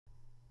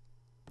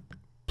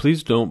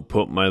Please don't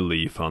put my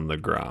leaf on the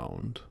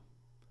ground.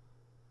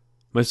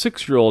 My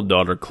 6-year-old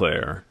daughter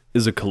Claire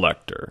is a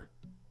collector.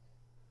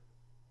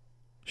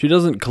 She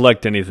doesn't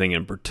collect anything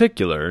in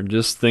particular,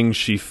 just things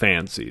she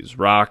fancies,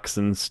 rocks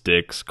and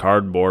sticks,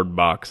 cardboard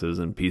boxes,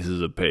 and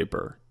pieces of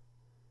paper.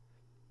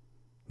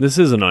 This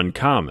isn't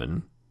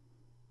uncommon.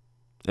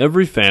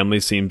 Every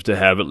family seems to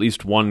have at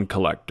least one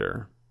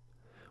collector.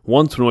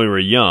 Once when we were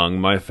young,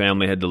 my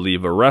family had to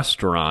leave a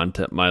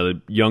restaurant at my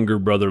younger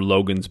brother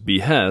Logan's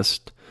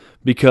behest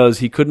because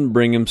he couldn't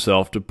bring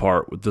himself to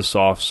part with the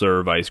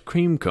soft-serve ice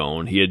cream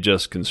cone he had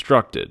just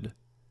constructed.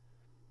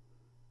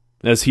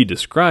 As he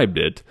described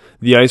it,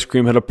 the ice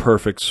cream had a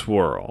perfect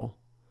swirl.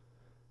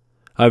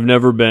 I've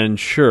never been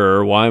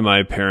sure why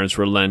my parents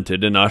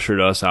relented and ushered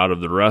us out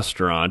of the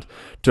restaurant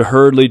to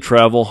hurriedly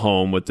travel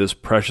home with this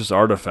precious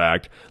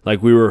artifact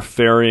like we were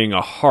ferrying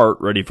a heart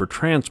ready for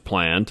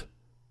transplant,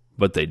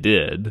 but they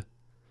did.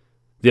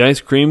 The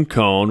ice cream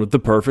cone with the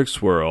perfect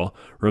swirl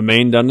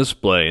remained on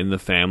display in the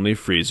family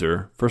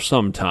freezer for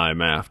some time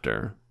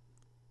after.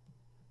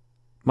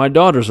 My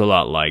daughter's a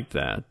lot like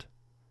that.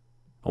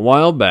 A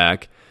while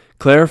back,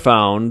 Claire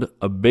found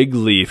a big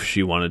leaf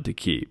she wanted to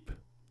keep.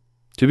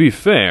 To be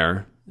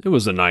fair, it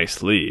was a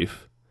nice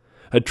leaf.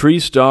 A tree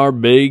star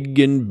big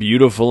and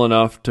beautiful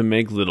enough to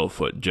make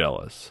Littlefoot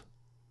jealous.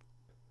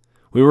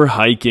 We were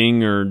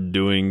hiking or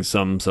doing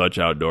some such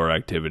outdoor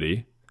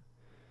activity.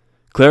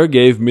 Claire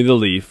gave me the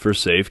leaf for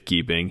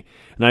safekeeping,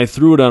 and I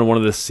threw it on one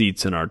of the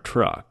seats in our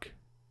truck.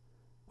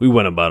 We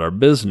went about our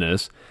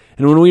business,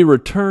 and when we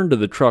returned to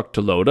the truck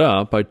to load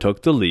up, I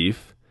took the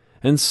leaf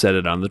and set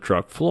it on the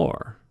truck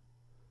floor.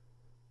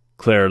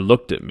 Claire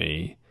looked at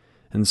me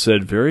and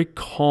said very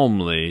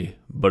calmly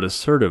but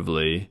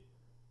assertively,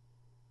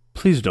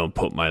 "Please don't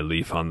put my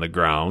leaf on the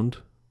ground."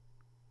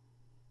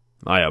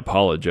 I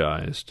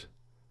apologized.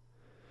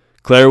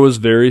 Claire was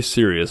very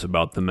serious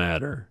about the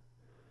matter.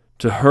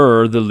 To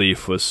her, the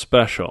leaf was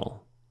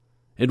special.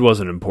 It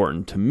wasn't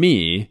important to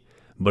me,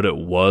 but it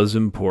was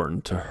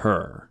important to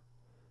her.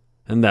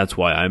 And that's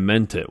why I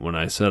meant it when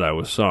I said I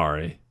was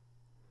sorry.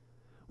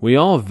 We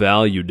all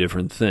value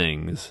different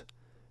things,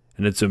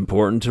 and it's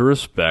important to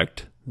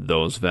respect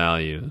those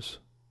values.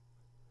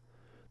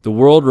 The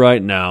world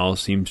right now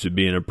seems to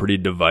be in a pretty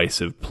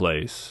divisive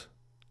place.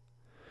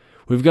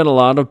 We've got a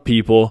lot of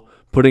people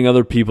putting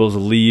other people's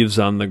leaves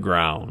on the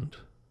ground.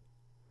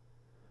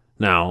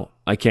 Now,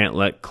 I can't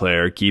let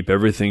Claire keep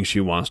everything she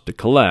wants to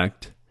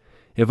collect.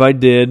 If I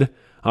did,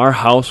 our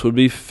house would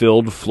be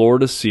filled floor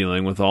to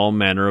ceiling with all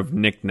manner of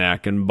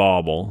knick-knack and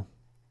bauble.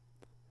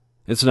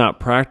 It's not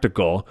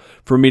practical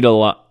for me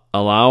to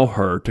allow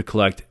her to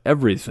collect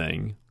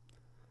everything.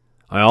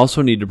 I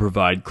also need to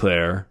provide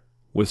Claire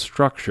with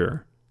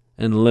structure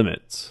and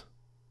limits.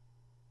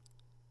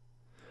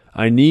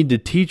 I need to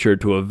teach her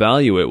to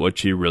evaluate what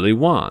she really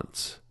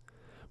wants.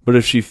 But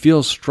if she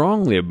feels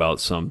strongly about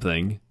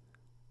something,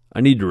 I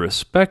need to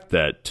respect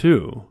that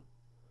too.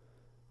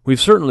 We've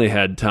certainly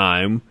had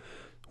time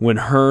when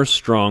her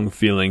strong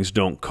feelings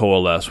don't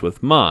coalesce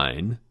with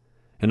mine,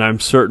 and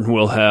I'm certain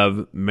we'll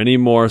have many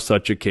more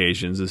such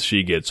occasions as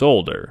she gets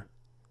older.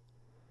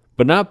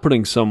 But not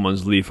putting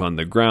someone's leaf on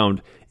the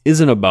ground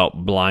isn't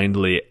about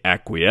blindly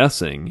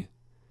acquiescing.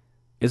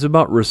 It's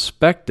about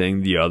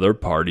respecting the other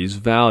party's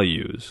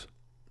values.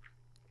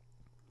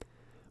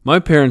 My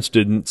parents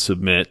didn't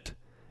submit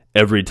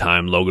every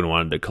time Logan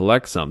wanted to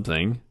collect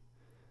something.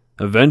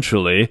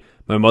 Eventually,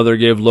 my mother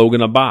gave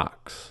Logan a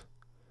box.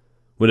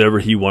 Whatever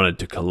he wanted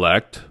to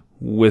collect,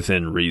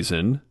 within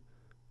reason,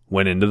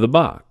 went into the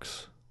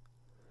box.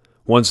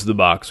 Once the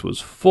box was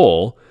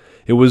full,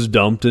 it was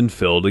dumped and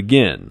filled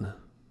again.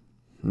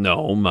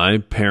 No, my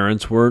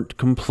parents weren't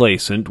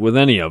complacent with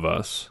any of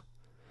us.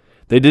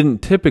 They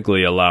didn't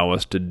typically allow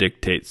us to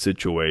dictate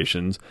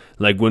situations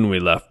like when we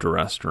left a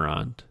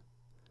restaurant.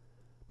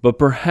 But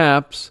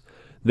perhaps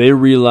they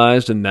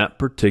realized in that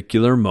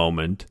particular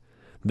moment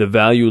the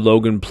value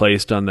Logan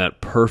placed on that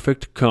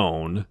perfect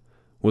cone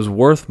was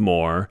worth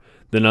more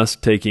than us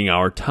taking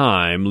our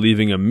time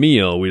leaving a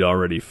meal we'd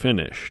already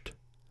finished.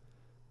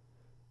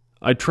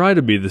 I try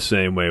to be the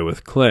same way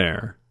with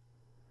Claire.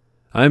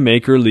 I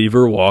make her leave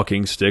her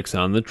walking sticks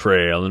on the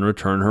trail and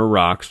return her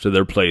rocks to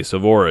their place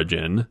of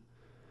origin,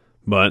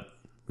 but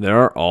there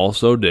are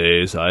also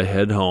days I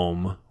head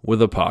home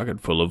with a pocket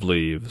full of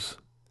leaves.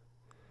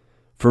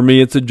 For me,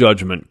 it's a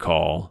judgment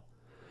call,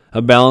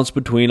 a balance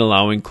between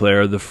allowing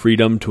Claire the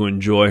freedom to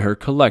enjoy her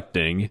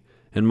collecting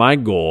and my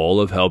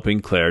goal of helping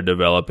Claire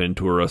develop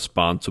into a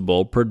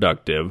responsible,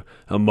 productive,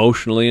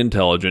 emotionally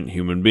intelligent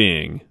human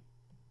being.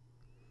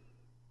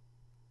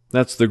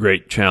 That's the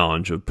great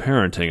challenge of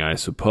parenting, I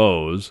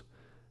suppose,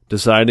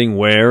 deciding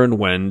where and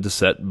when to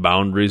set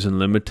boundaries and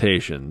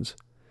limitations,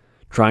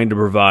 trying to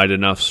provide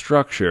enough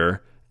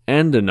structure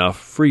and enough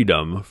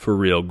freedom for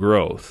real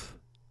growth.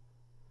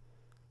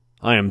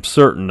 I am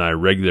certain I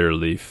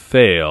regularly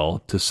fail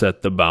to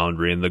set the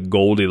boundary in the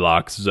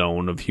Goldilocks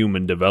zone of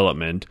human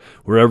development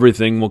where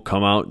everything will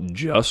come out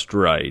just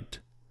right.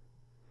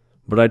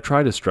 But I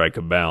try to strike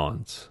a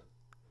balance.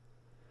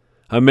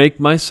 I make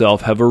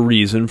myself have a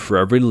reason for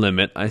every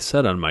limit I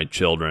set on my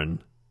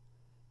children.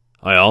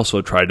 I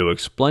also try to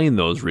explain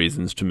those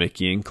reasons to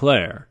Mickey and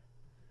Claire.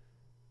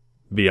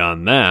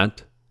 Beyond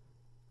that,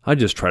 I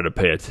just try to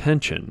pay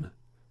attention.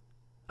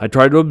 I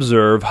try to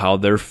observe how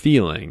they're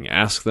feeling,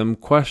 ask them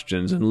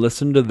questions, and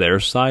listen to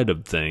their side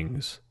of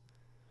things.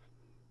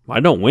 I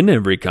don't win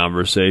every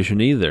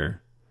conversation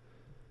either.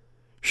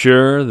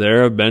 Sure,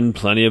 there have been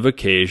plenty of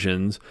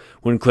occasions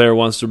when Claire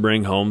wants to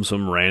bring home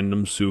some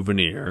random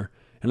souvenir,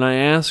 and I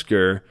ask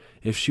her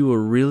if she will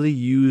really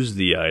use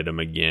the item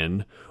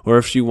again, or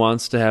if she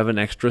wants to have an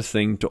extra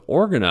thing to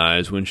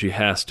organize when she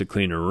has to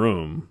clean her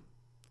room.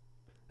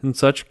 In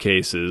such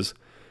cases,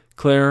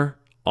 Claire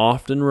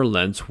often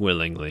relents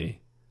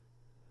willingly.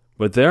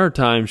 But there are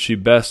times she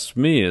bests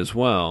me as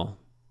well.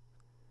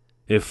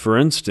 If, for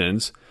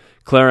instance,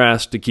 Claire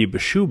asks to keep a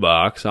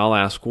shoebox, I'll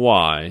ask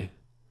why.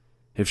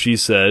 If she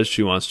says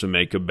she wants to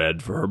make a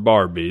bed for her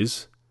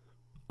Barbies,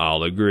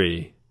 I'll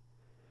agree.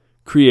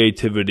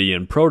 Creativity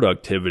and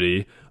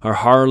productivity are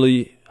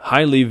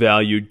highly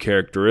valued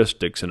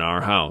characteristics in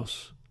our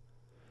house.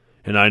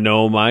 And I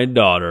know my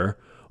daughter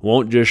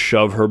won't just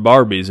shove her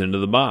Barbies into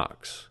the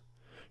box.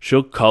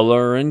 She'll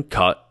color and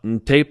cut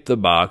and tape the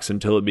box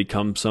until it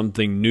becomes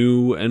something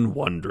new and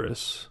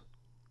wondrous.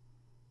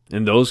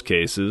 In those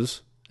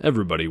cases,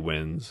 everybody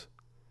wins.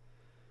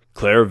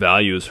 Claire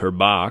values her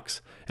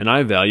box, and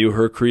I value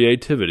her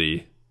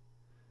creativity.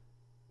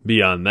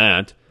 Beyond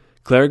that,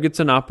 Claire gets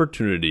an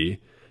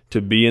opportunity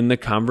to be in the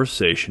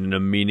conversation in a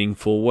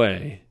meaningful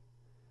way,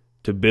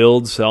 to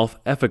build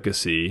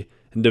self-efficacy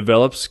and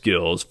develop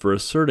skills for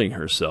asserting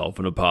herself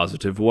in a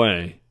positive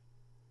way.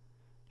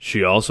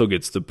 She also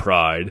gets the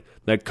pride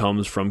that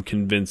comes from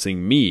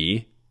convincing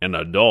me, an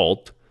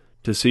adult,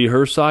 to see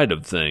her side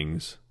of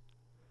things.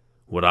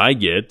 What I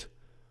get,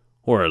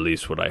 or at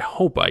least what I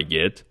hope I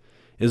get,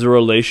 is a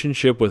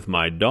relationship with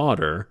my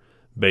daughter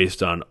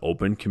based on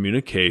open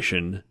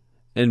communication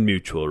and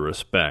mutual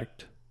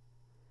respect.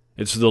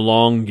 It's the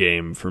long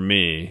game for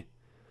me.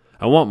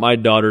 I want my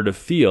daughter to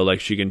feel like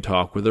she can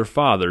talk with her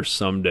father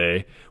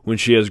someday when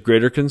she has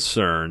greater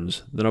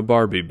concerns than a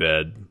Barbie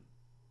bed.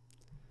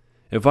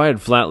 If I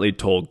had flatly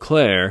told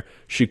Claire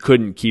she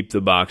couldn't keep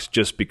the box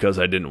just because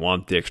I didn't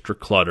want the extra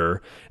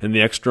clutter and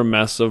the extra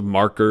mess of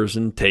markers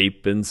and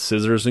tape and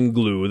scissors and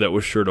glue that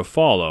was sure to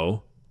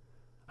follow,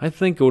 I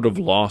think I would have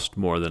lost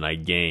more than I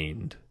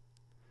gained.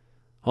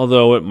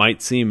 Although it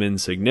might seem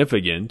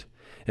insignificant,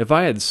 if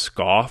I had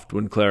scoffed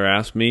when Claire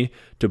asked me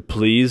to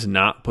please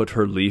not put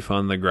her leaf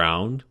on the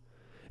ground,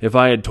 if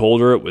I had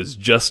told her it was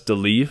just a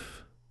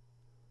leaf,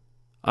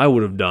 I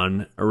would have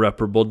done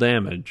irreparable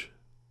damage.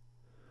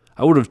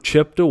 I would have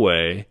chipped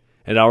away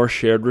at our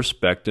shared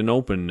respect and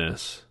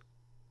openness.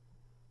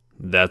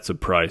 That's a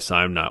price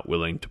I'm not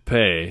willing to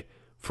pay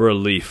for a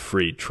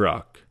leaf-free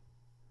truck.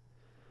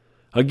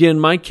 Again,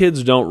 my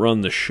kids don't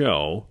run the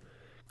show.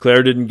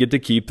 Claire didn't get to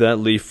keep that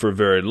leaf for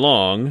very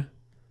long,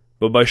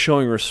 but by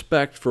showing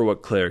respect for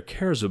what Claire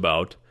cares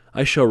about,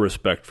 I show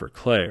respect for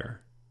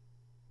Claire.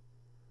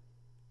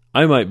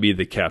 I might be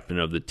the captain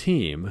of the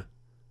team,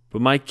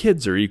 but my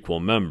kids are equal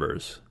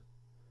members.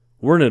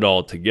 We're in it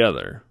all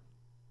together.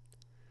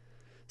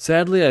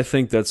 Sadly, I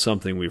think that's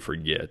something we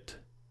forget.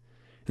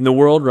 In the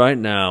world right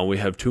now, we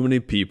have too many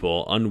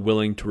people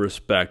unwilling to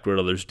respect what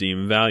others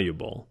deem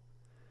valuable.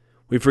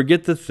 We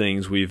forget the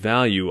things we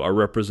value are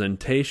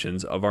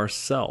representations of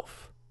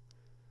ourself.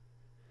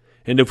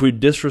 And if we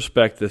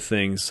disrespect the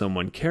things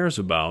someone cares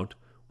about,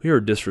 we are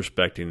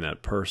disrespecting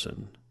that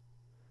person.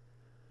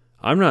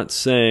 I'm not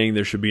saying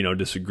there should be no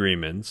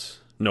disagreements,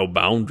 no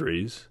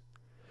boundaries.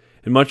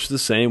 In much the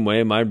same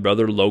way my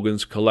brother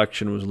Logan's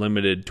collection was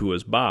limited to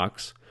his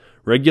box,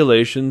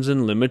 regulations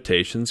and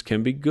limitations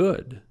can be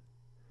good.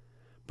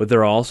 But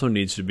there also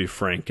needs to be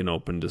frank and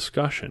open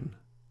discussion.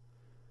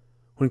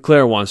 When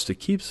Claire wants to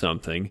keep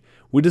something,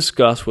 we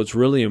discuss what's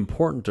really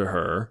important to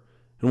her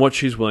and what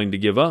she's willing to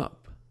give up.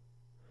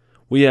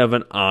 We have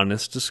an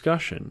honest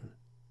discussion,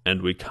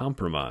 and we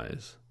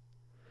compromise.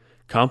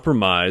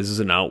 Compromise is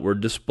an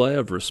outward display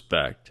of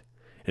respect,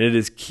 and it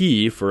is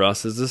key for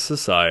us as a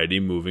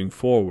society moving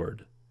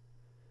forward.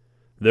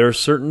 There are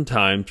certain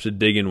times to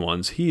dig in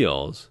one's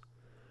heels,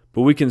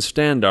 but we can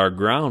stand our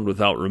ground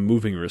without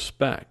removing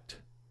respect.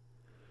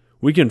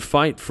 We can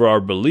fight for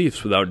our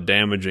beliefs without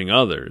damaging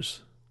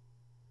others.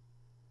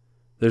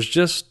 There's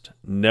just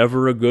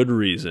never a good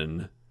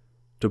reason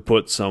to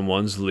put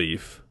someone's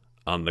leaf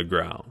on the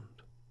ground.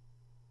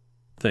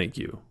 Thank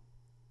you.